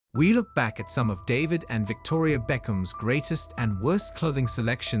We look back at some of David and Victoria Beckham's greatest and worst clothing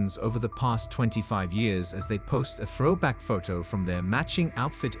selections over the past 25 years as they post a throwback photo from their matching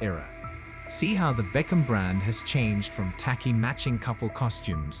outfit era. See how the Beckham brand has changed from tacky matching couple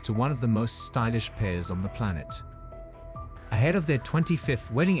costumes to one of the most stylish pairs on the planet. Ahead of their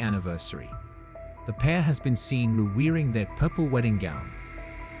 25th wedding anniversary, the pair has been seen wearing their purple wedding gown.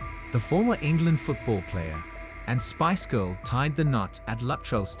 The former England football player and Spice Girl tied the knot at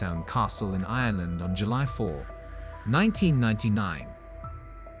Luttrellstown Castle in Ireland on July 4, 1999.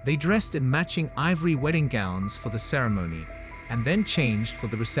 They dressed in matching ivory wedding gowns for the ceremony and then changed for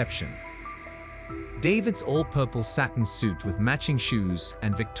the reception. David's all-purple satin suit with matching shoes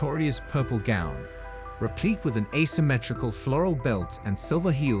and Victoria's purple gown, replete with an asymmetrical floral belt and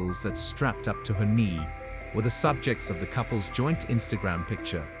silver heels that strapped up to her knee, were the subjects of the couple's joint Instagram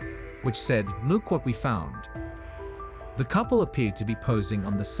picture, which said, "Look what we found." The couple appeared to be posing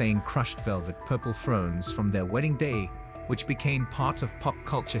on the same crushed velvet purple thrones from their wedding day, which became part of pop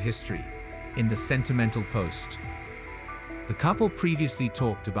culture history. In the sentimental post, the couple previously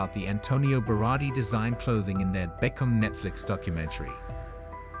talked about the Antonio Berardi designed clothing in their Beckham Netflix documentary.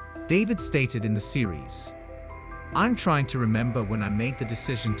 David stated in the series, "I'm trying to remember when I made the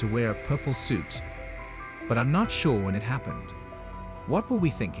decision to wear a purple suit, but I'm not sure when it happened. What were we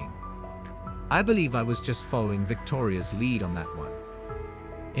thinking? I believe I was just following Victoria's lead on that one."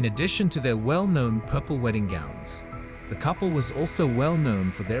 In addition to their well-known purple wedding gowns, the couple was also well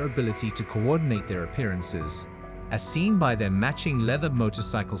known for their ability to coordinate their appearances, as seen by their matching leather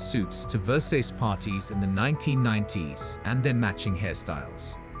motorcycle suits to Versailles parties in the 1990s and their matching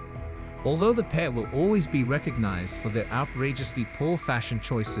hairstyles. Although the pair will always be recognized for their outrageously poor fashion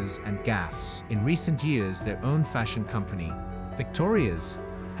choices and gaffes, in recent years their own fashion company, Victoria's,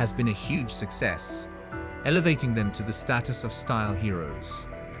 has been a huge success, elevating them to the status of style heroes.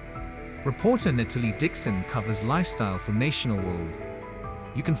 Reporter Natalie Dixon covers lifestyle for National World.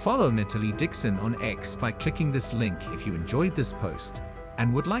 You can follow Natalie Dixon on X by clicking this link if you enjoyed this post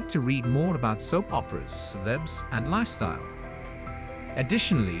and would like to read more about soap operas, celebs, and lifestyle.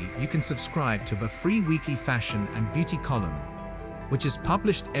 Additionally, you can subscribe to the free weekly fashion and beauty column, which is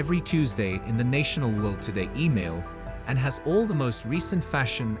published every Tuesday in the National World Today email and has all the most recent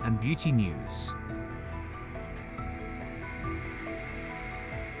fashion and beauty news.